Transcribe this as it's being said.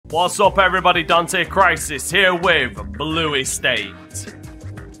What's up, everybody? DanteCrysis here with Blue Estate. This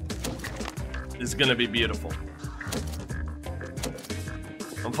is gonna be beautiful.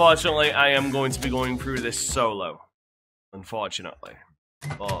 Unfortunately, I am going to be going through this solo. Unfortunately.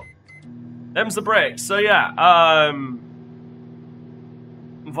 But them's the breaks. So yeah,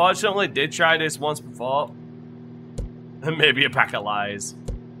 unfortunately did try this once before. And maybe a pack of lies.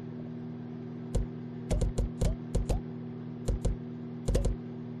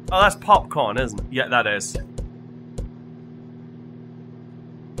 Oh, that's popcorn, isn't it? Yeah, that is.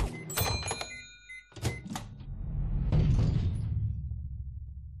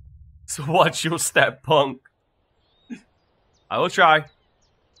 So watch your step, punk. I will try.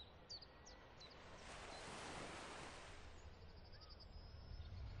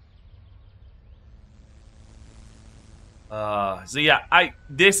 So yeah,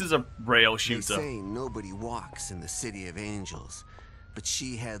 this is a rail shooter. They say nobody walks in the city of angels, but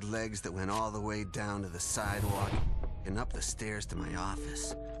she had legs that went all the way down to the sidewalk and up the stairs to my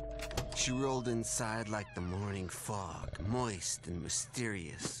office. She rolled inside like the morning fog, moist and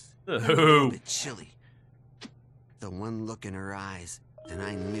mysterious, a little bit chilly. The one look in her eyes, and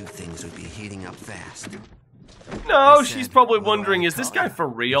I knew things would be heating up fast. No, she's probably wondering, is this guy for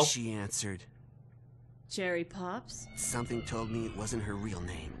real? She answered, Cherry Pops? Something told me it wasn't her real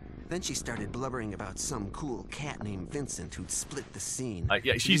name. Then she started blubbering about some cool cat named Vincent who'd split the scene.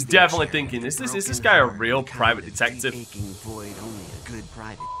 Yeah, she's definitely thinking, is this guy a real private detective? Aching void only a good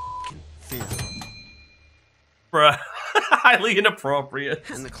private can fill. Bruh, highly inappropriate.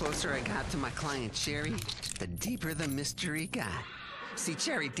 And the closer I got to my client Cherry, the deeper the mystery got. See,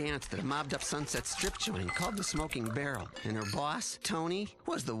 Cherry danced at a mobbed-up Sunset Strip joint called the Smoking Barrel, and her boss, Tony,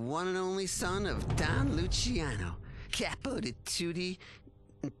 was the one and only son of Don Luciano, Capo de Tutti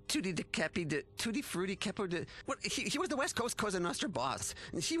de Capi de Tutti Frutti Capo de... What? He was the West Coast Cosa Nostra boss,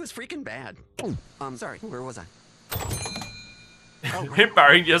 and she was freaking bad. Sorry, where was I? You're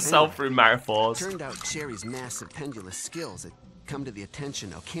burying yourself through metaphors. Turned out Cherry's massive pendulous skills had come to the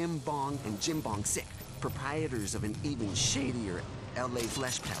attention of Kim Bong and Jim Bong Sik, proprietors of an even shadier LA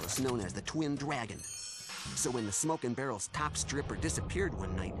flesh palace known as the Twin Dragon. So when the Smoking Barrel's top stripper disappeared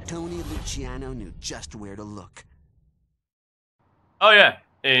one night, Tony Luciano knew just where to look. Oh yeah,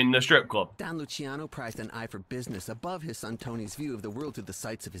 in the strip club. Don Luciano prized an eye for business above his son Tony's view of the world through the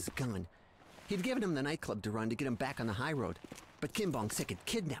sights of his gun. He'd given him the nightclub to run to get him back on the high road. But Kim Bong Sik had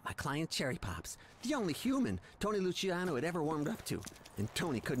kidnapped my client Cherry Pops, the only human Tony Luciano had ever warmed up to. And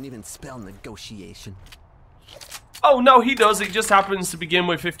Tony couldn't even spell negotiation. Oh no, he does. It just happens to begin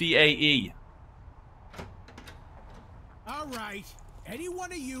with 50 AE. All right. Any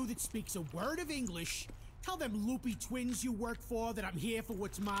one of you that speaks a word of English, tell them loopy twins you work for that I'm here for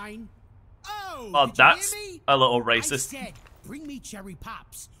what's mine. Oh, that's a little racist. I said, bring me Cherry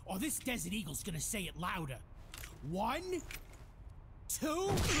Pops, or this Desert Eagle's gonna say it louder. 1,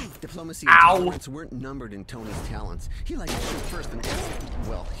 2. Diplomacy and tolerance weren't numbered in Tony's talents. He liked to shoot first and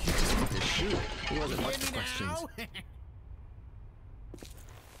well, he just wanted to shoot. He wasn't much for questions.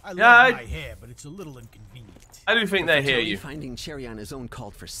 I love my hair, but it's a little inconvenient. I do think they hear you. Finding Cherry on his own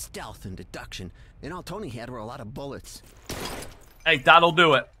called for stealth and deduction, and all Tony had were a lot of bullets. Hey, that'll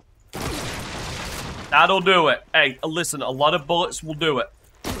do it. That'll do it. Hey, listen, a lot of bullets will do it.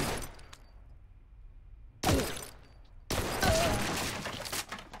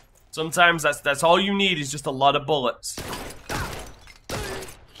 Sometimes that's all you need is just a lot of bullets.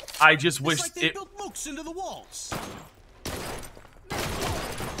 I just wish like they built mooks into the walls.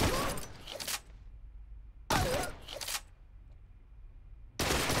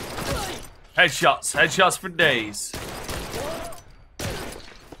 Headshots for days.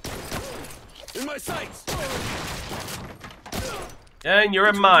 In my sights. And you're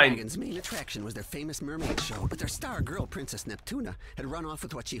in mine. Dragon's main attraction was their famous mermaid show, but their star girl, Princess Neptuna, had run off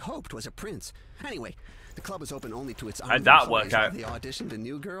with what she hoped was a prince. Anyway, the club was open only to its how'd that work out? They auditioned a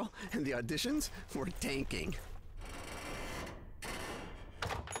new girl, and the auditions were tanking.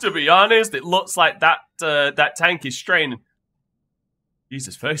 To be honest, it looks like that tank is straining.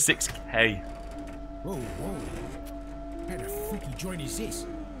 Jesus, 36K. Whoa, whoa. What kind of freaky joint is this?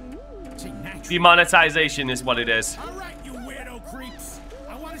 Demonetization is what it is. All right, you weirdo creeps.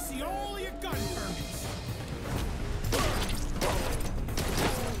 I want to see all your gun permits.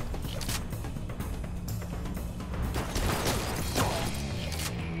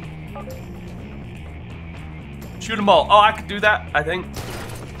 Shoot them all. Oh, I could do that, I think.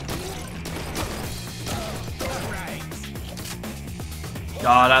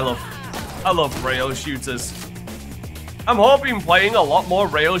 God, I love rail shooters. I'm hoping playing a lot more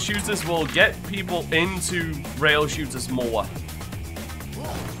rail shooters will get people into rail shooters more.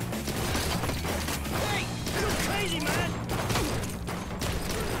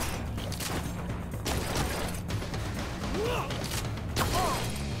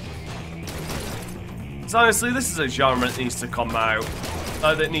 Because honestly, this is a genre that needs to come out.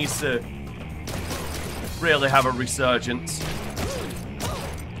 That needs to really have a resurgence.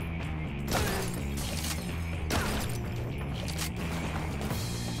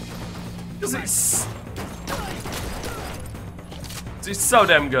 Because it's so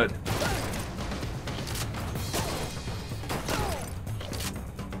damn good.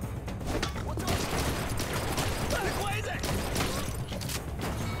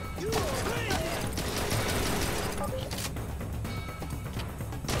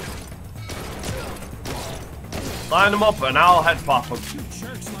 Line them up and I'll head pop them.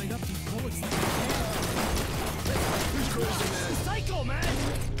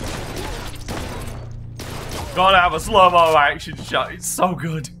 Gotta have a slow-mo action shot. It's so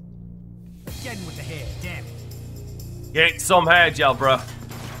good. Getting with the hair, damn it. Get some hair gel, bro.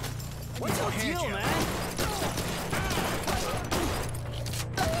 What's your deal, man?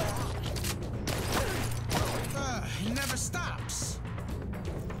 It never stops.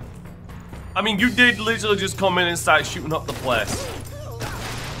 I mean, you did literally just come in and start shooting up the place.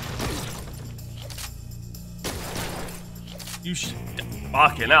 You should.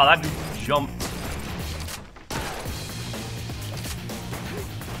 Fucking hell, that dude jumped.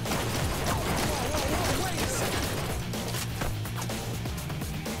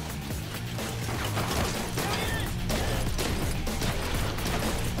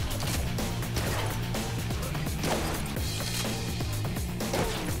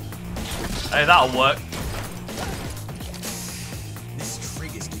 Hey, that'll work. This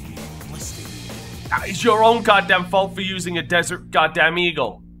trigger's gonna be blistering. That is your own goddamn fault for using a desert goddamn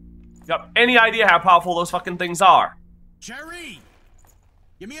eagle. You got any idea how powerful those fucking things are? Jerry!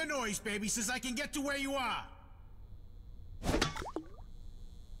 Give me a noise, baby, so I can get to where you are.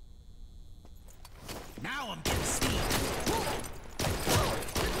 Now I'm getting steam.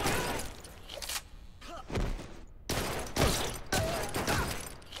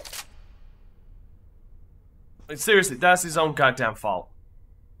 Like, seriously, that's his own goddamn fault.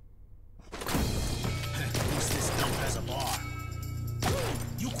 At least this dump has a bar.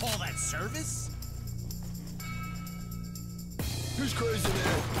 You call that service? Who's crazy,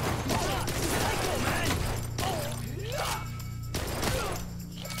 man? Psycho, man!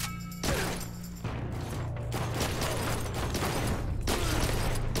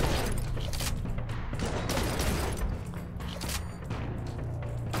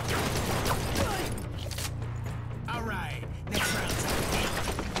 All right, next round.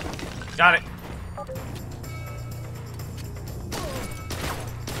 Got it.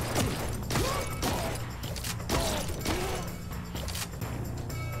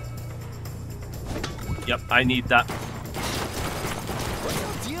 Yep, I need that. What's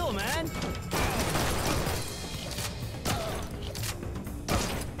your deal, man?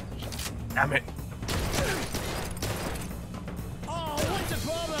 Damn it. Oh, what's the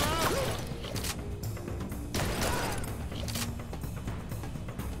problem, huh?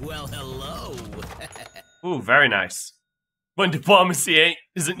 Well, hello. Ooh, very nice. When diplomacy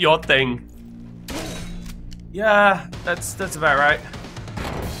isn't your thing. Yeah, that's about right.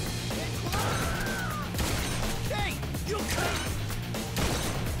 Hey, you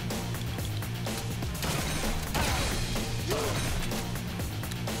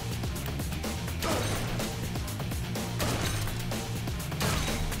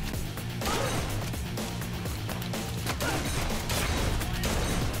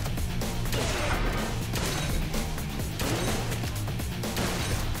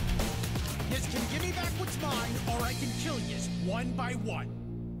Yes, can give me back what's mine, or I can kill yous one by one.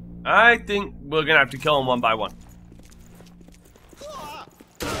 I think we're gonna have to kill them one by one.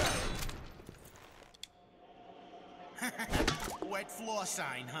 Wet floor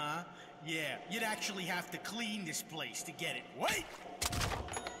sign, huh? Yeah, you'd actually have to clean this place to get it. Wait!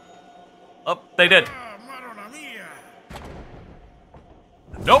 Oh, they did. Madonna mia!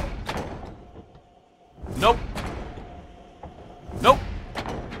 Nope. Nope. Nope.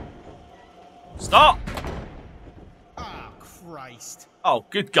 Stop. Ah, Christ. Oh,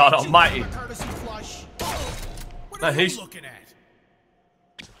 good God Almighty. Courtesy flush. What Nah, are you he's- looking at?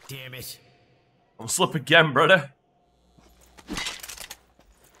 Damn it. I'll slip again, brother.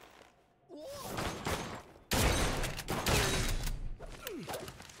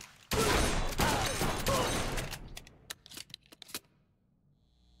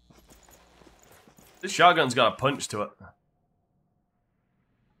 This shotgun's got a punch to it.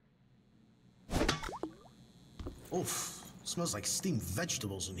 Oof, smells like steamed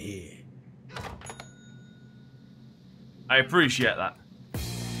vegetables in here. I appreciate that.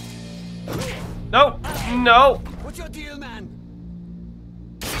 No! No! What's your deal, man?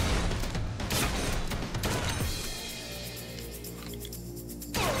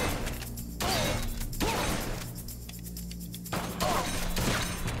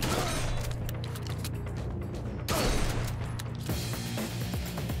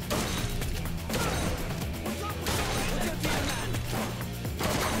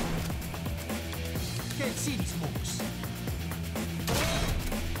 see these moves.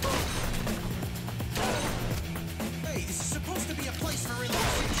 Hey, this is supposed to be a place for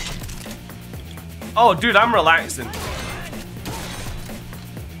relaxation. Oh, dude, I'm relaxing.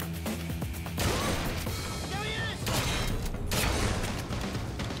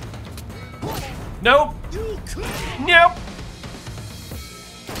 Nope. Nope.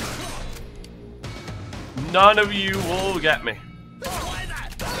 None of you will get me.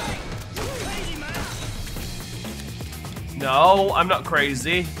 No, I'm not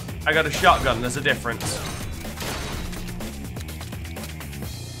crazy. I got a shotgun, there's a difference.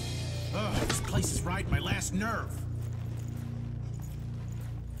 This place is riding my last nerve.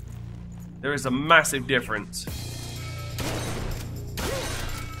 There is a massive difference.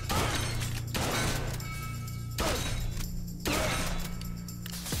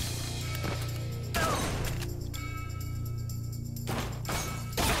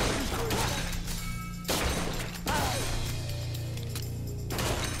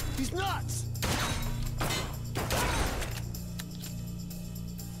 He's nuts!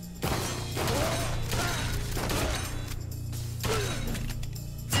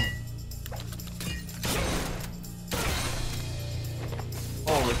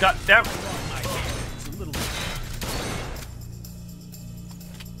 Holy goddamn. It's a little...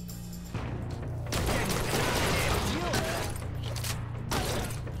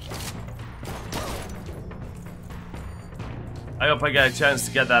 I hope I get a chance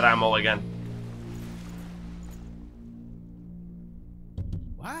to get that ammo again.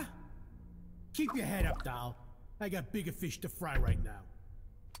 What? Keep your head up, doll. I got bigger fish to fry right now.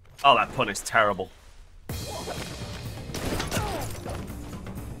 Oh, that pun is terrible.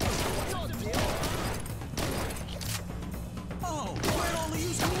 Oh, where'd all the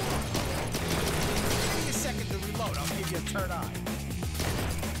use go? Give me a second to reload. I'll give you a third eye.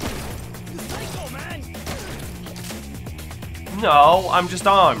 You psycho, man! No, I'm just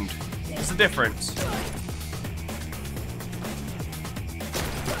armed. What's the difference?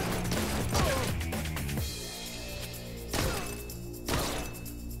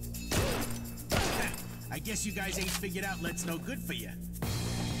 I guess you guys ain't figured out Let's no good for you.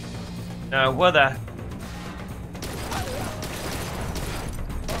 No, we're there.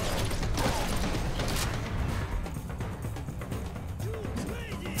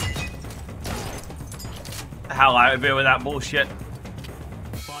 The hell out of here with that bullshit.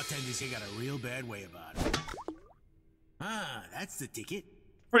 Bartenders here got a real bad way about it. Ah, that's the ticket.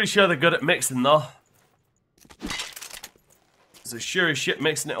 Pretty sure they're good at mixing though. They're sure as shit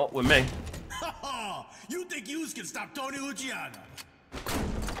mixing it up with me. You think yous can stop Tony Luciano?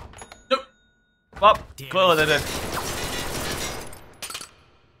 Nope. Well, clearly they did.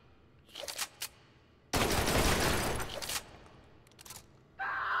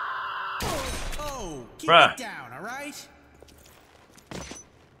 Oh, keep Bruh. it down, all right?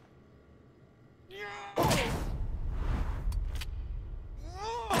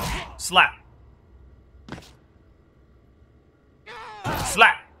 Slap.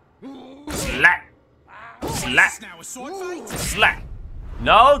 Slap. Slap. Slap. Now a sword fight? Slap.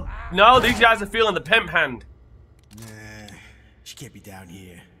 No, no, these guys are feeling the pimp hand. Nah, she can't be down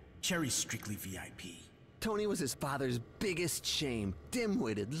here. Cherry's strictly VIP. Tony was his father's biggest shame.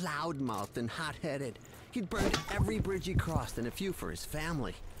 Dim-witted, loudmouthed, and hot-headed. He'd burned every bridge he crossed and a few for his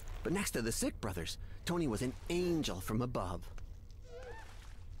family. But next to the Sick brothers, Tony was an angel from above.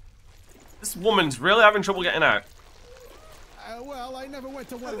 This woman's really having trouble getting out. Well, I never went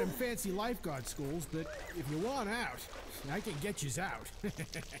to one of them fancy lifeguard schools, but if you want out, I can get yous out. This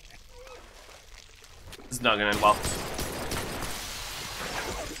is not gonna end well.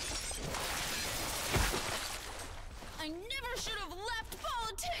 I never should have left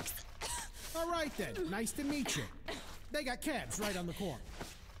politics. All right then, nice to meet you. They got cabs right on the corner.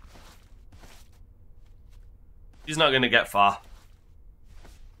 He's not gonna get far.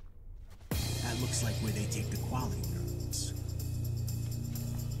 That looks like where they take the quality girls.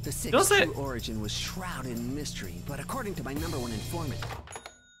 The Sick's Does it? true origin was shrouded in mystery, but according to my #1 informant,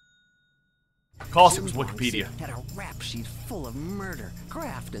 Of course it was Sick Wikipedia. had a rap sheet full of murder,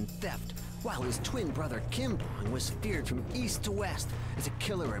 graft, and theft, while his twin brother Kim Bong was feared from east to west as a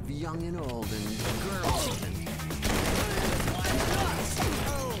killer of young and old and girls even.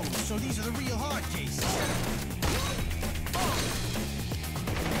 Oh, so these are the real hard cases.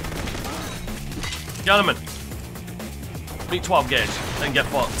 Gentlemen, meet 12 gauge, then get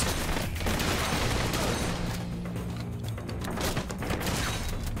fucked.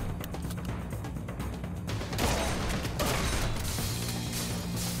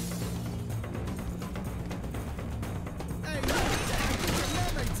 Hey, look, your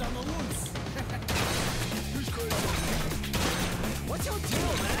mermaid's on the loose.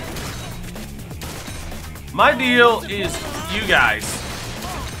 My deal is you guys.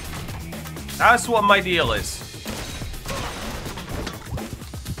 That's what my deal is.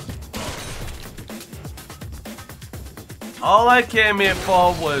 All I came here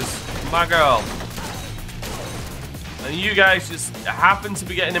for was my girl. And you guys just happen to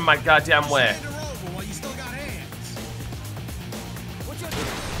be getting in my goddamn way.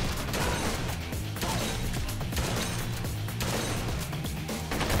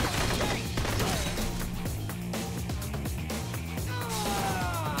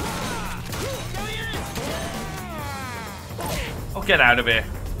 Oh, get out of here.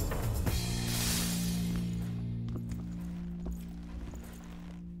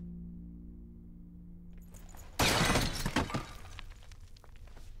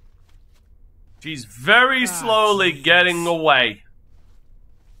 She's very slowly getting away.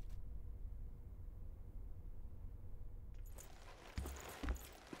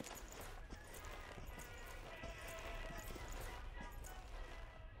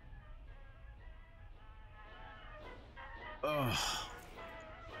 Ugh.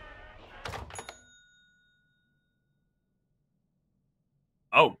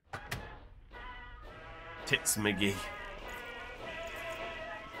 Oh. Tits McGee.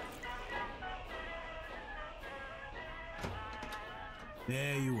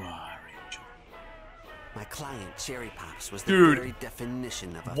 There you are, Angel. My client, Cherry Pops, was the Dude, very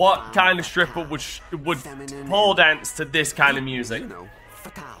definition of a what kind of femme stripper fatale, would feminine pole and, dance to this kind of music? You know,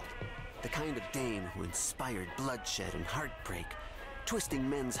 fatale. The kind of dame who inspired bloodshed and heartbreak, twisting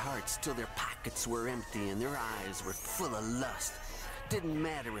men's hearts till their pockets were empty and their eyes were full of lust. Didn't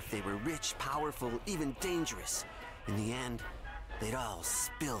matter if they were rich, powerful, even dangerous. In the end, they'd all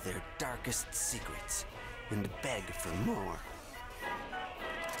spill their darkest secrets and beg for more.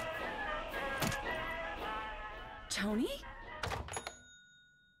 Tony?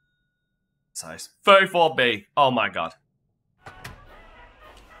 Size 34B. Oh my god.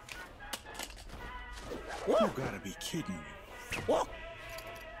 You gotta be kidding me. What?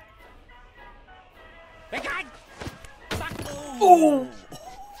 Ooh.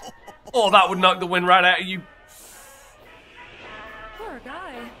 Oh, that would knock the wind right out of you. Poor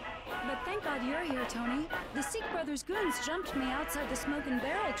guy. But thank God you're here, Tony. The Sikh brothers' goons jumped me outside the smoking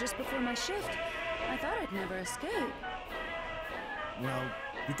barrel just before my shift. I thought I'd never escape. Well,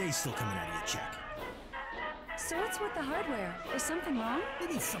 your day's still coming out of your check. So what's with the hardware? Is something wrong?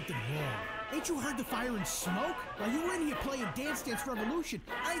 Maybe something wrong. Ain't you heard the fire and smoke? While you were in here playing Dance Dance Revolution,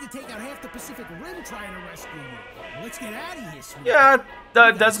 I had to take out half the Pacific Rim trying to rescue you. Well, let's get out of here, sweetie. Yeah,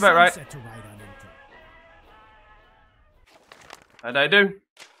 that's about right. Sunset to ride on into. And I do.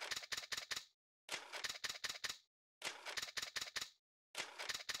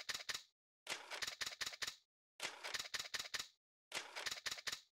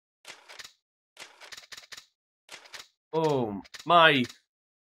 Oh, my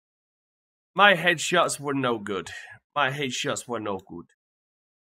headshots were no good. My headshots were no good.